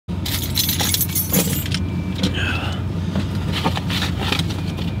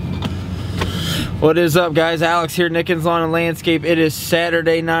What is up, guys? Alex here, Nickens Lawn and Landscape. It is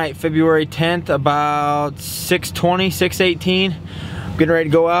Saturday night, February 10th, about 6:20, 6:18. I'm getting ready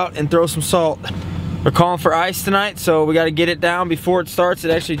to go out and throw some salt. We're calling for ice tonight, so we got to get it down before it starts. It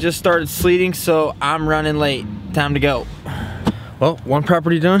actually just started sleeting, so I'm running late. Time to go. Well, one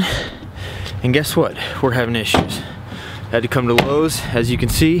property done, and guess what? We're having issues. Had to come to Lowe's, as you can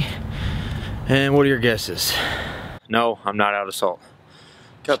see. And what are your guesses? No, I'm not out of salt.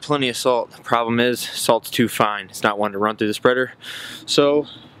 Got plenty of salt. The problem is, salt's too fine. It's not one to run through the spreader. So,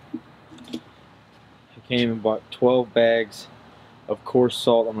 I came and bought 12 bags of coarse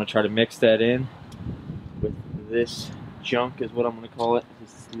salt. I'm going to try to mix that in with this junk, is what I'm going to call it. This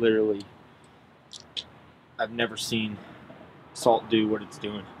is literally, I've never seen salt do what it's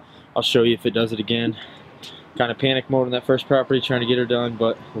doing. I'll show you if it does it again. Kind of panic mode on that first property, trying to get her done,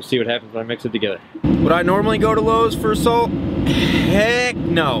 but we'll see what happens when I mix it together. Would I normally go to Lowe's for salt? Heck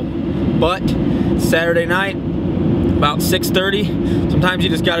no. But Saturday night, about 6:30, sometimes you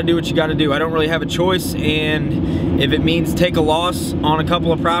just got to do what you got to do. I don't really have a choice, and if it means take a loss on a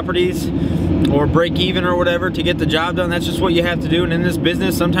couple of properties or break even or whatever to get the job done, that's just what you have to do. And in this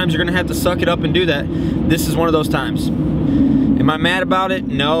business, sometimes you're going to have to suck it up and do that. This is one of those times. Am I mad about it?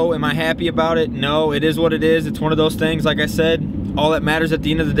 No. Am I happy about it? No. It is what it is. It's one of those things. Like I said, all that matters at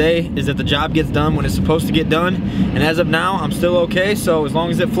the end of the day is that the job gets done when it's supposed to get done. And as of now, I'm still okay. So as long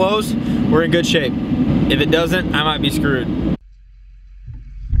as it flows, we're in good shape. If it doesn't, I might be screwed.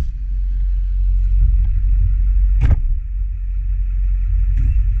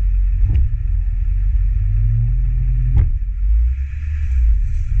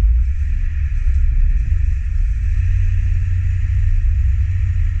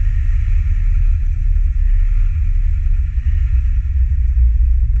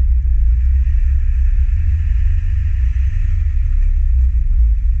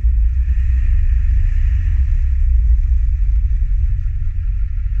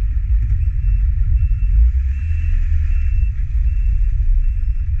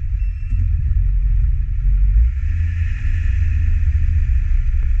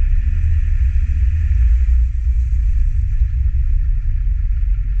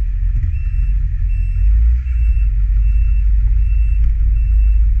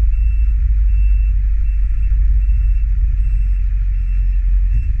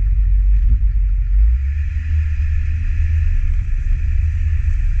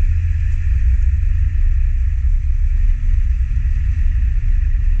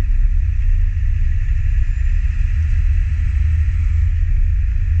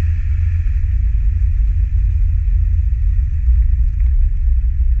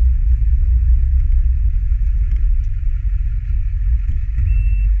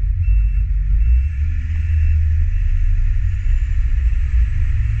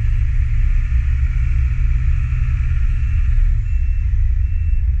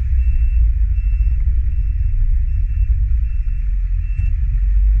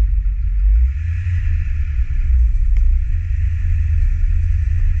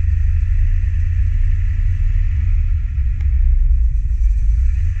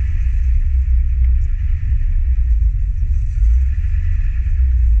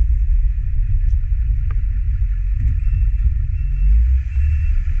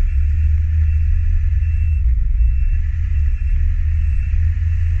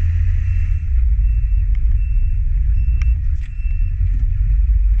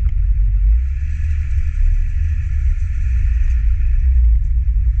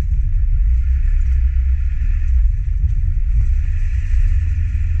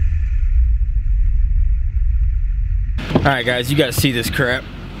 Alright guys, you gotta see this crap.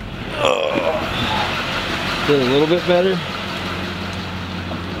 Feel a little bit better.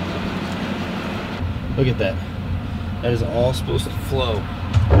 Look at that. That is all supposed to flow.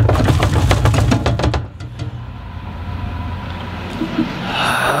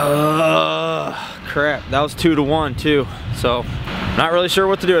 Crap, that was 2 to 1 too. So, not really sure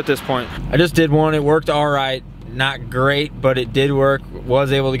what to do at this point. I just did one, it worked alright. Not great, but it did work.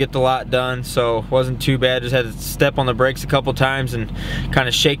 Was able to get the lot done, so wasn't too bad. Just had to step on the brakes a couple times and kind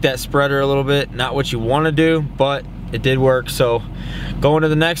of shake that spreader a little bit. Not what you want to do, but it did work. So going to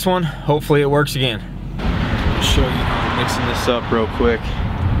the next one, hopefully it works again. I'll show you how I'm mixing this up real quick.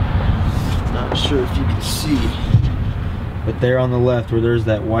 Not sure if you can see, but there on the left where there's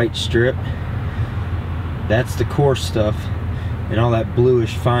that white strip, that's the coarse stuff, and all that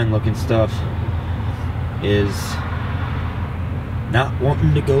bluish fine looking stuff is not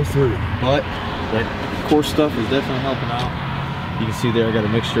wanting to go through, but that coarse stuff is definitely helping out. You can see there I got a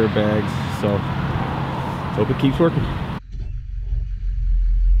mixture of bags, so hope it keeps working.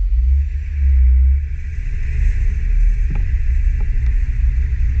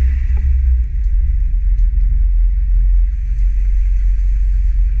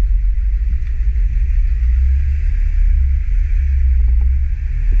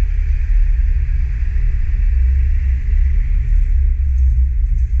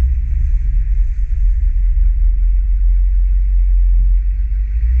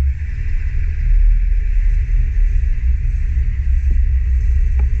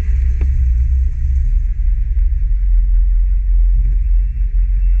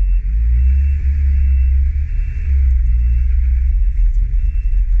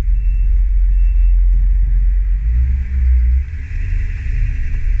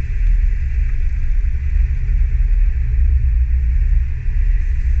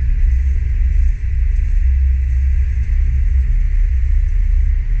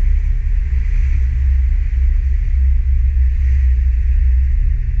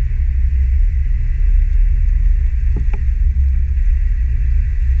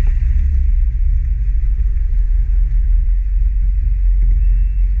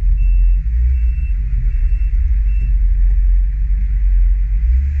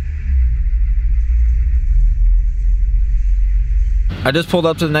 I just pulled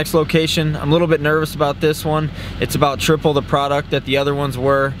up to the next location. I'm a little bit nervous about this one. It's about triple the product that the other ones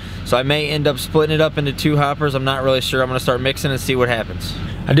were, so I may end up splitting it up into 2 hoppers. I'm not really sure. I'm gonna start mixing and see what happens.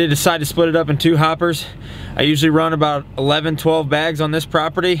 I did decide to split it up in 2 hoppers. I usually run about 11, 12 bags on this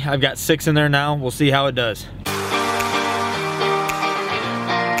property. I've got 6 in there now. We'll see how it does.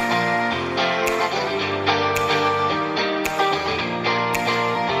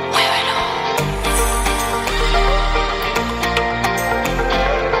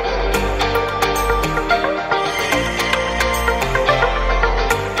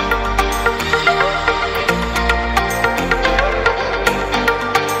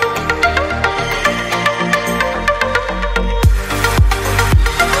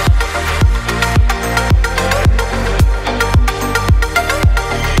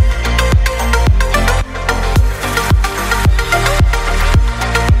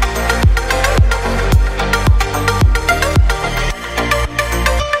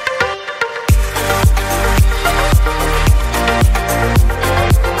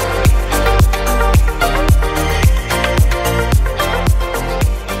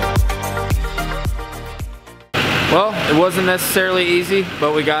 Well, it wasn't necessarily easy,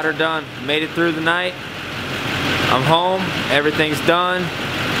 but we got her done. Made it through the night. I'm home, everything's done.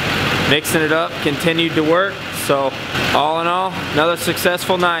 Mixing it up, continued to work. So, all in all, another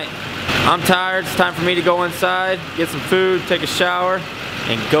successful night. I'm tired, it's time for me to go inside, get some food, take a shower,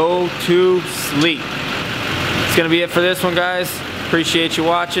 and go to sleep. It's gonna be it for this one, guys. Appreciate you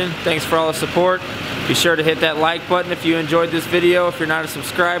watching. Thanks for all the support. Be sure to hit that like button if you enjoyed this video. If you're not a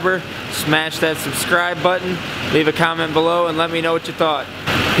subscriber, smash that subscribe button. Leave a comment below and let me know what you thought.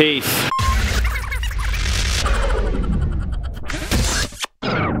 Peace.